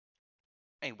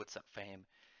Hey, what's up, fam?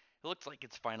 It looks like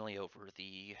it's finally over.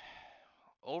 The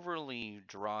overly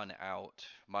drawn out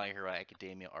My Hero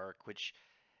Academia arc, which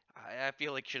I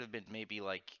feel like should have been maybe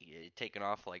like taken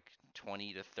off like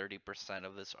 20 to 30%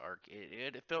 of this arc.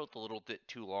 It felt a little bit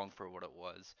too long for what it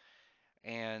was,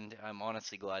 and I'm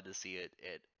honestly glad to see it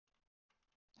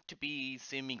to be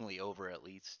seemingly over at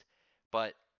least.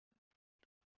 But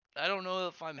I don't know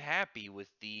if I'm happy with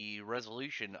the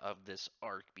resolution of this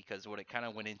arc because what it kind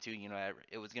of went into,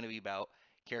 it was going to be about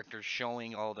characters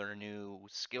showing all their new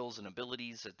skills and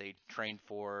abilities that they trained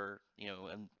for,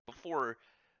 and before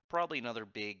probably another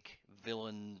big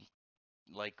villain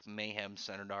like mayhem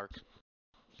centered arc.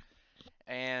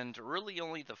 And really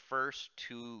only the first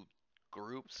two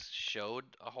groups showed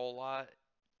a whole lot.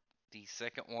 The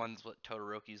second one's what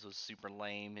Todoroki's was super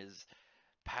lame. His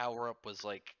power up was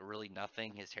like really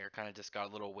nothing. His hair kind of just got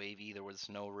a little wavy. There was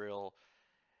no real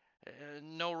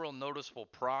noticeable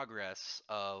progress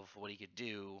of what he could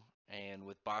do. And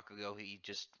with Bakugo, he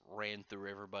just ran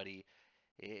through everybody.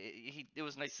 It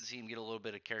was nice to see him get a little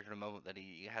bit of character moment that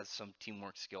he has some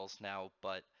teamwork skills now,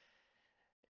 but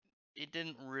it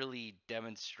didn't really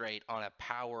demonstrate on a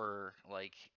power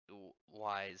like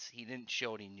wise. He didn't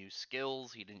show any new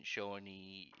skills. He didn't show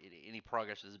any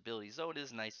progress with his abilities. Though it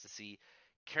is nice to see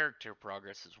character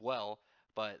progress as well.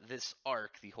 But this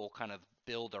arc, the whole kind of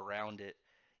build around it,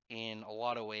 in a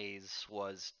lot of ways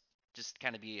was just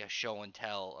kind of be a show and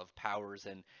tell of powers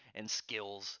and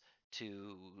skills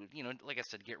to like I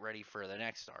said, get ready for the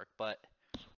next arc. But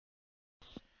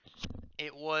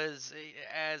it was,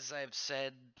 as I've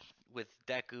said with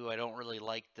Deku, I don't really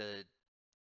like the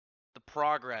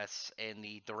progress and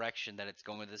the direction that it's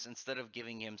going with this. Instead of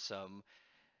giving him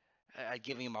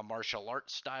a martial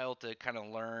arts style to kind of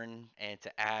learn and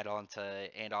to add on to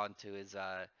his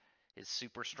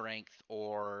super strength,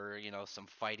 or some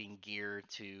fighting gear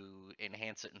to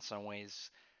enhance it in some ways.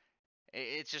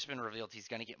 It's just been revealed he's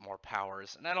going to get more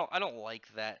powers, and I don't like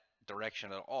that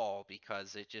direction at all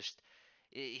because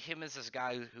him as this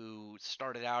guy who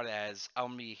started out as I'm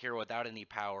gonna be a hero without any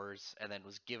powers, and then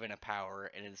was given a power,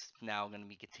 and is now going to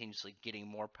be continuously getting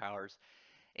more powers.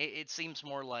 It seems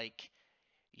more like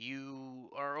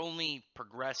you are only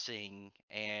progressing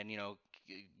and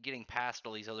getting past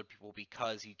all these other people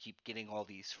because you keep getting all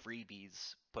these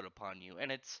freebies put upon you,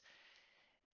 and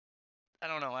I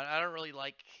don't know. I don't really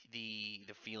like the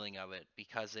feeling of it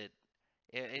because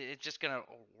it's just gonna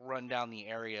run down the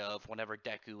area of whenever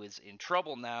Deku is in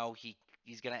trouble. Now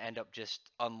he's gonna end up just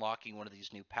unlocking one of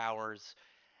these new powers,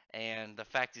 and the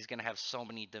fact he's gonna have so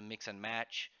many to mix and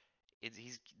match,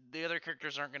 he's the other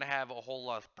characters aren't gonna have a whole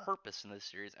lot of purpose in this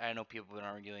series. I know people have been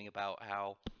arguing about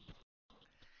how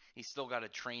he's still got to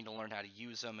train to learn how to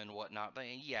use them and whatnot. But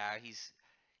yeah,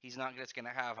 he's not just gonna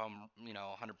have them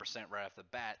 100% right off the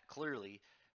bat, clearly.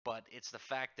 But it's the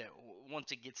fact that once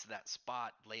he gets to that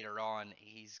spot later on,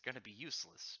 he's gonna be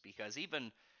useless because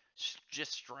even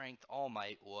just Strength All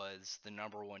Might was the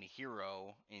number one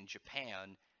hero in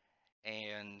Japan,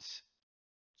 and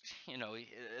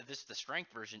this the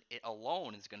strength version. It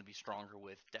alone is going to be stronger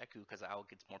with Deku because how it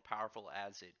gets more powerful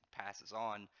as it passes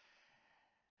on.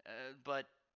 But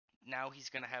now he's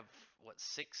gonna have what,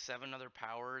 six, seven other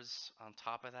powers on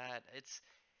top of that.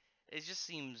 It just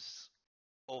seems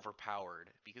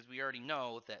overpowered because we already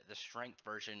know that the strength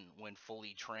version, when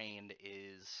fully trained,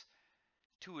 is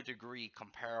to a degree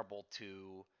comparable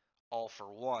to All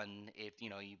for One if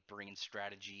you bring in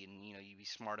strategy and you be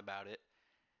smart about it.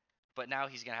 But now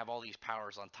he's gonna have all these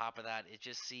powers on top of that. It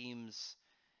seems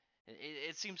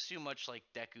too much like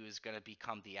Deku is going to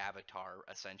become the Avatar,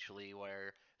 essentially,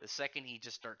 where the second he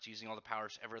just starts using all the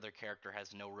powers, every other character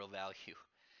has no real value.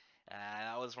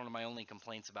 That was one of my only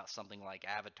complaints about something like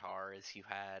Avatar, is you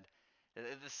had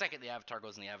the second the Avatar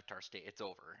goes in the Avatar state, it's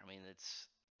over. I mean, it's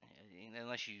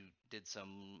unless you did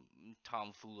some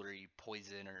tomfoolery,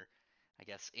 poison, or I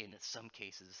guess in some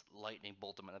cases lightning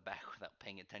bolt them in the back without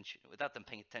them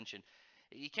paying attention,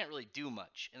 you can't really do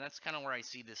much. And that's kind of where I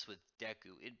see this with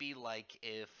Deku. It'd be like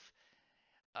if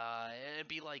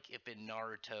in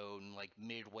Naruto, like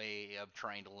midway of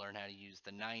trying to learn how to use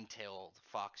the nine-tailed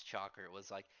fox chakra, it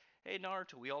was like, hey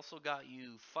Naruto, we also got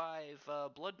you five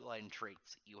bloodline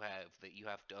traits that you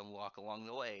have to unlock along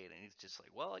the way. And he's just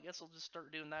like, well, I guess I'll just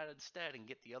start doing that instead and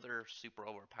get the other super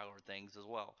overpowered things as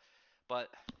well. But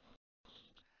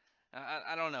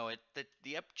I don't know.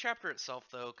 The chapter itself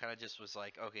though kind of just was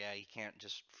like, okay, yeah, you can't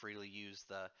just freely use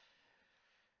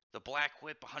the black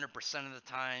whip 100% of the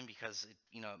time because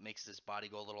it makes his body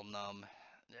go a little numb.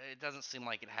 It doesn't seem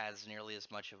like it has nearly as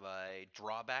much of a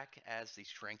drawback as the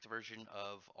strength version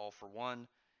of All for One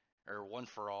or One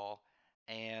for All,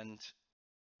 and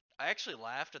I actually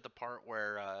laughed at the part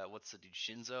where what's the dude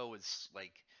Shinzo was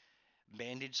like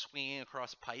bandage swinging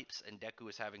across pipes, and Deku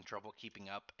is having trouble keeping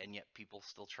up, and yet people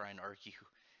still try and argue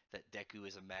that Deku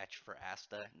is a match for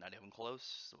Asta. Not even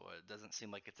close. So it doesn't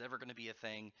seem like it's ever going to be a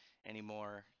thing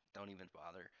anymore. Don't even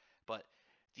bother. But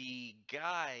the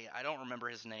guy, I don't remember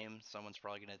his name. Someone's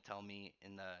probably going to tell me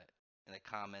in the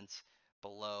comments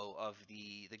below of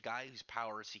the guy whose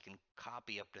powers he can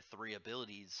copy up to three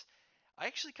abilities. I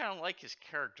actually kind of like his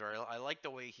character. I like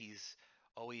the way he's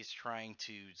always trying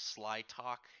to sly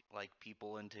talk like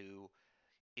people into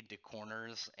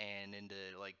corners and into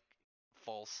like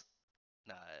false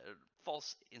uh,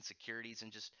 false insecurities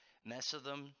and just mess with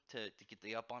them to get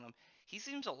the up on them. He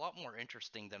seems a lot more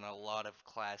interesting than a lot of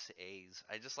class A's.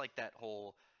 I just like that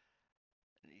whole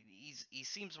he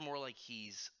seems more like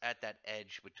he's at that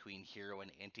edge between hero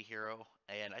and anti-hero,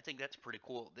 and I think that's pretty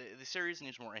cool. The series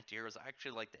needs more anti-heroes. I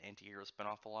actually like the anti-hero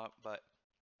spinoff a lot, but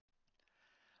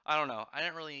I don't know. I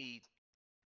didn't really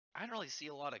see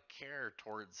a lot of care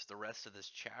towards the rest of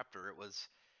this chapter. It was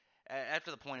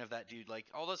after the point of that dude, like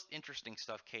all this interesting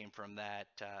stuff came from that.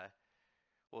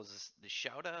 What was this? The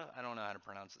Shouta? I don't know how to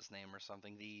pronounce his name or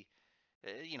something.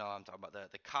 I'm talking about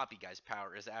the copy guy's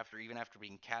power is after even after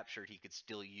being captured, he could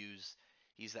still use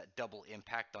that double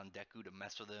impact on Deku to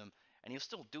mess with him, and he was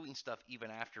still doing stuff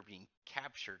even after being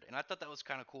captured. And I thought that was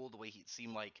kind of cool the way he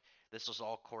seemed like this was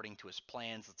all according to his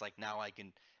plans. It's like now I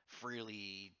can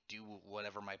freely do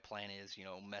whatever my plan is,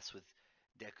 mess with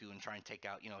Deku and try and take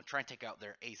out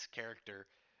their ace character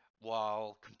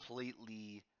while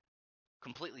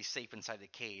completely safe inside the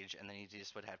cage, and then he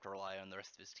just would have to rely on the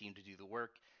rest of his team to do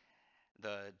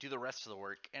the rest of the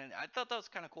work. And I thought that was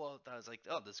kind of cool. I was like,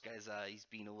 oh, this guy's he's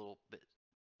being a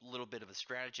little bit of a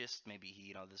strategist.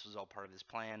 Maybe this was all part of his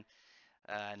plan.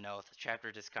 No, the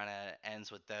chapter just kind of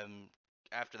ends with them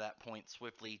after that point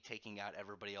swiftly taking out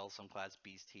everybody else on Class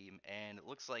B's team, and it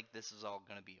looks like this is all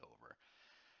gonna be over.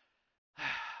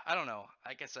 I don't know.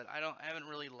 Like I said, I haven't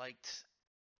really liked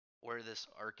where this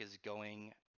arc is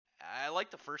going. I like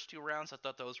the first two rounds. I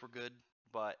thought those were good,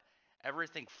 but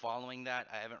everything following that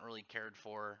I haven't really cared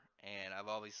for, and I've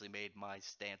obviously made my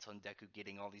stance on Deku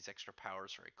getting all these extra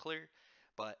powers very clear.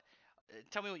 But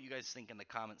tell me what you guys think in the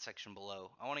comment section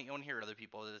below. I want to hear what other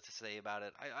people have to say about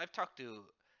it. I've talked to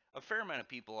a fair amount of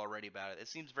people already about it. It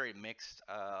seems very mixed.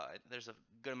 There's a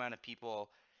good amount of people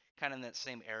kind of in that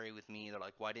same area with me. They're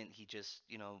like, why didn't he just,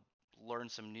 learn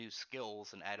some new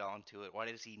skills and add on to it? Why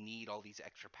does he need all these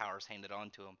extra powers handed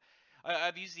on to him?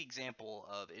 I've used the example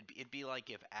of it'd be like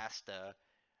if Asta,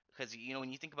 because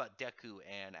when you think about Deku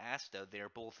and Asta, they're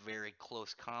both very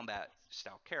close combat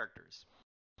style characters,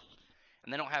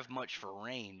 and they don't have much for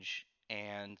range.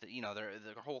 And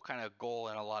their whole kind of goal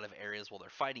in a lot of areas while they're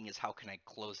fighting is how can I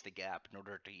close the gap in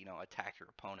order to attack your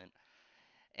opponent.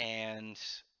 And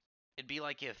it'd be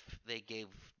like if they gave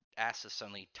Asta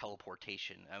suddenly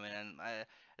teleportation. I mean,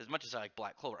 as much as I like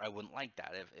Black Clover, I wouldn't like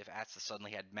that. If Asta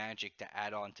suddenly had magic to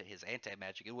add on to his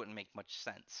anti-magic, it wouldn't make much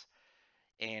sense.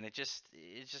 And it's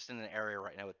just in an area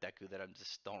right now with Deku that I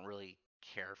just don't really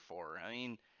care for. I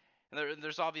mean,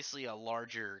 there's obviously a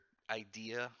larger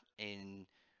idea in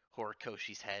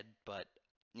Horikoshi's head, but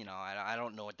I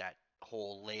don't know what that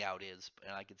whole layout is.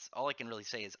 And all I can really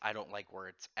say is I don't like where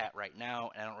it's at right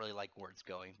now, and I don't really like where it's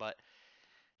going. But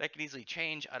that can easily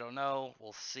change. I don't know.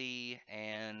 We'll see,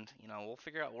 and we'll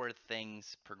figure out where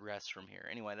things progress from here.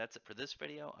 Anyway, that's it for this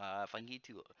video. If I can get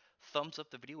to thumbs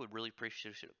up the video, would really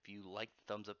appreciate it if you like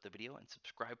thumbs up the video and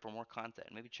subscribe for more content.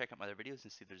 Maybe check out my other videos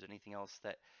and see if there's anything else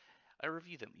that I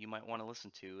review that you might want to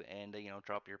listen to and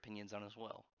drop your opinions on as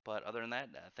well. But other than that,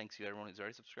 thanks to everyone who's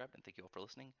already subscribed, and thank you all for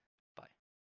listening.